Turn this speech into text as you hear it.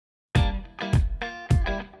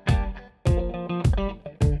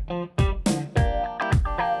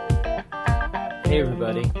Hey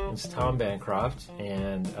everybody, it's Tom Bancroft,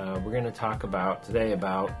 and we're going to talk today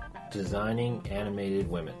about designing animated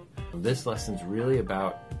women. This lesson's really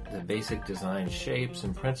about the basic design shapes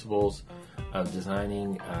and principles of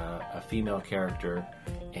designing a female character,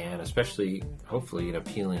 and especially, hopefully, an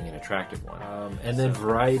appealing and attractive one. And then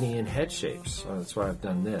variety in head shapes. That's why I've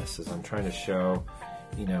done this, is I'm trying to show,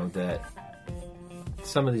 that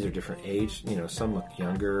some of these are different age. Some look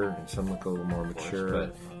younger and some look a little more mature,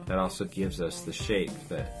 but that also gives us the shape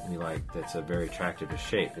that we like. That's a very attractive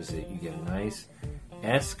shape, is that you get a nice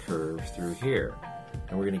S curve through here.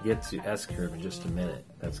 And we're going to get to S curve in just a minute.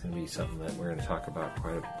 That's going to be something that we're going to talk about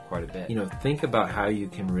quite a bit. Think about how you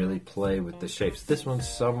can really play with the shapes. This one's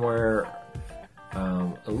somewhere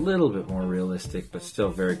a little bit more realistic, but still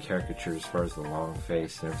very caricature as far as the long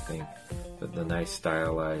face and everything. But the nice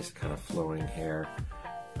stylized kind of flowing hair.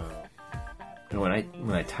 And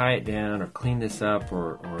when I tie it down or clean this up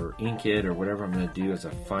or ink it or whatever I'm going to do as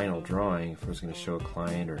a final drawing, if I was going to show a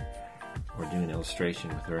client or do an illustration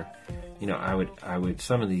with her, I would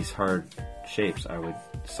some of these hard shapes I would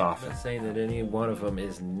soften. I'm not saying that any one of them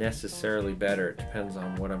is necessarily better. It depends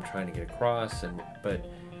on what I'm trying to get across. But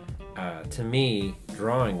to me,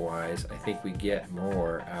 drawing wise, I think we get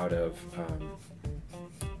more out of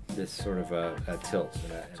this sort of a tilt.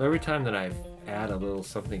 So every time that I add a little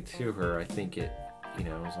something to her, I think it, as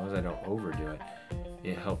long as I don't overdo it,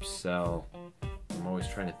 it helps sell. I'm always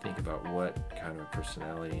trying to think about what kind of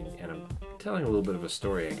personality, and I'm telling a little bit of a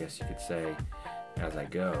story, I guess you could say, as I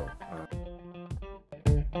go.